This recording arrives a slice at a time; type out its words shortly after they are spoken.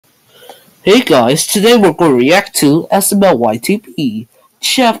Hey guys, today we're going to react to SML YTP,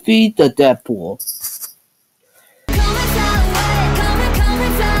 Jeffy the Deadpool.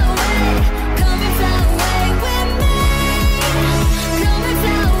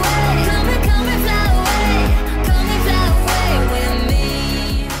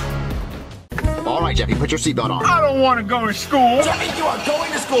 Alright, Jeffy, put your seatbelt on. I don't want to go to school. Jeffy, you are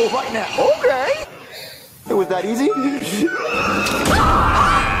going to school right now. Okay. It was that easy?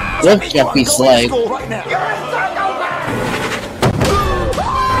 Look, Jeffy's like... Right now.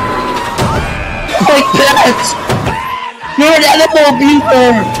 Like that! You're an animal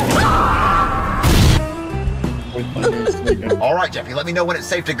beater! Alright, Jeffy, let me know when it's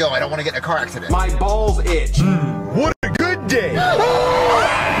safe to go. I don't want to get in a car accident. My balls itch. What a good day.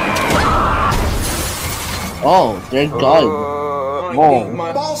 Oh, thank God. Oh.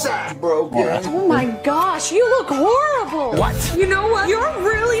 My ball sack broken. Oh my gosh, you look horrible! What? You know what? You're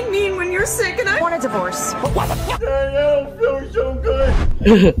really mean when you're sick and I want a divorce. I don't feel so good.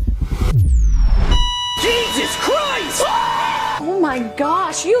 Jesus Christ! Oh my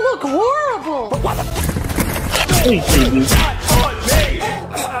gosh, you look horrible! Hey, baby.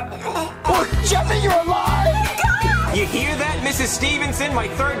 Oh, Jeffy, you're alive! You hear that, Mrs. Stevenson, my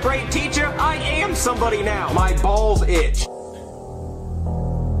third grade teacher? I am somebody now. My balls itch.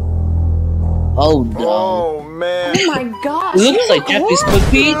 Oh no. Oh, man. Oh my gosh, Looks you like look Jeffy's horrible.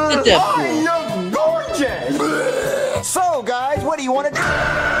 could be the Deadpool. I look gorgeous. So, guys, what do you want to do?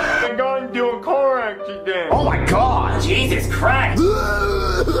 I got into a car accident. Oh my God! Jesus Christ!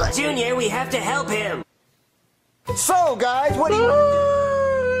 Junior, we have to help him! So, guys, what do you want to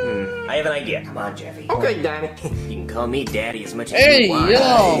do? I have an idea. Come on, Jeffy. Okay, Danny. You can call me Daddy as much as Hey, you want. yo,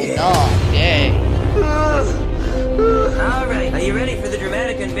 no, hey. Alright, are you ready for the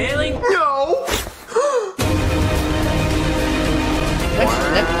dramatic unveiling? No.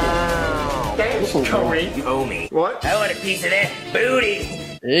 Thanks, Cody. You owe me. What? I want a piece of that booty!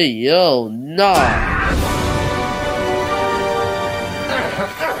 Hey, yo, no.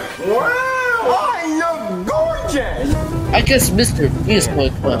 Wow. I look gorgeous. I guess Mr. B is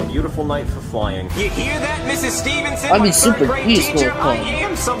going to come. Beautiful night for flying. You hear that, Mrs. Stevenson? I mean, my Super third grade P is teacher? gonna I come.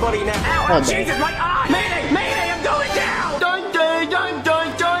 am somebody now. Ow, Oh, ow, man. Jesus, my eye! Mayday, mayday, I'm going down! Dun dun dun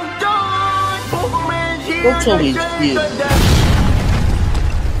dun dun dun. Superman's here. Don't tell me to it's save you. the day.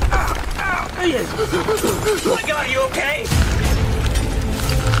 Oh my God, are you okay?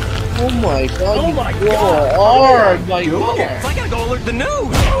 Oh my God, Oh you my go God. hard, my God. I gotta go alert the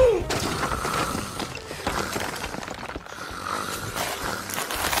news!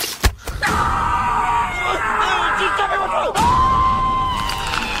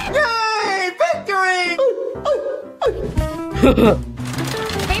 Yay! Victory!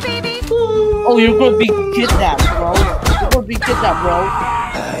 Hey baby! Oh, you're gonna be kidnapped, bro. You're gonna be kidnapped, bro.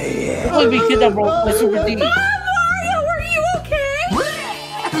 You're gonna be kidnapped, bro, by Super D. Mario, are you okay?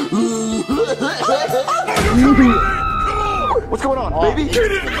 What's going on, baby?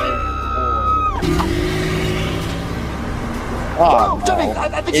 Oh, Jeffy, no.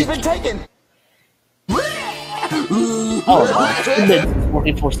 I think she's been taken. Oh, and then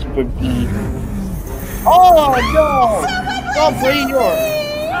working for Super D. Oh, no! Stop, Brady. Oh,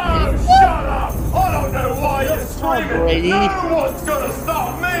 shut up! I don't know why you're screaming. Brady. No one's gonna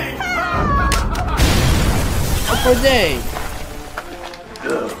stop me. What's her name?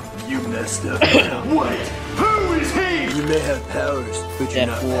 You messed up. Wait, who is he? You may have powers, but you're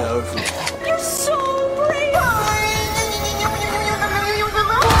not Deadpool. powerful. You're so brave!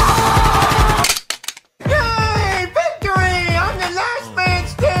 Yay! Victory! I'm the last man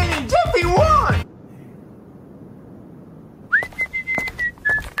standing. Jeffy won.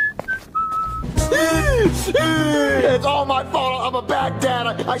 It's all my fault. I'm a bad dad.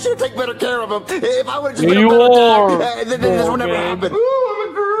 I should have taken better care of him. If I would have just You been a better are. dad, then this would never happen. Ooh, I'm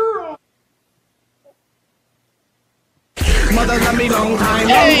a girl.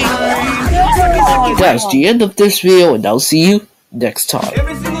 Hey! That's the end of this video, and I'll see you next time.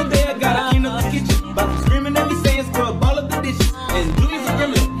 Ever since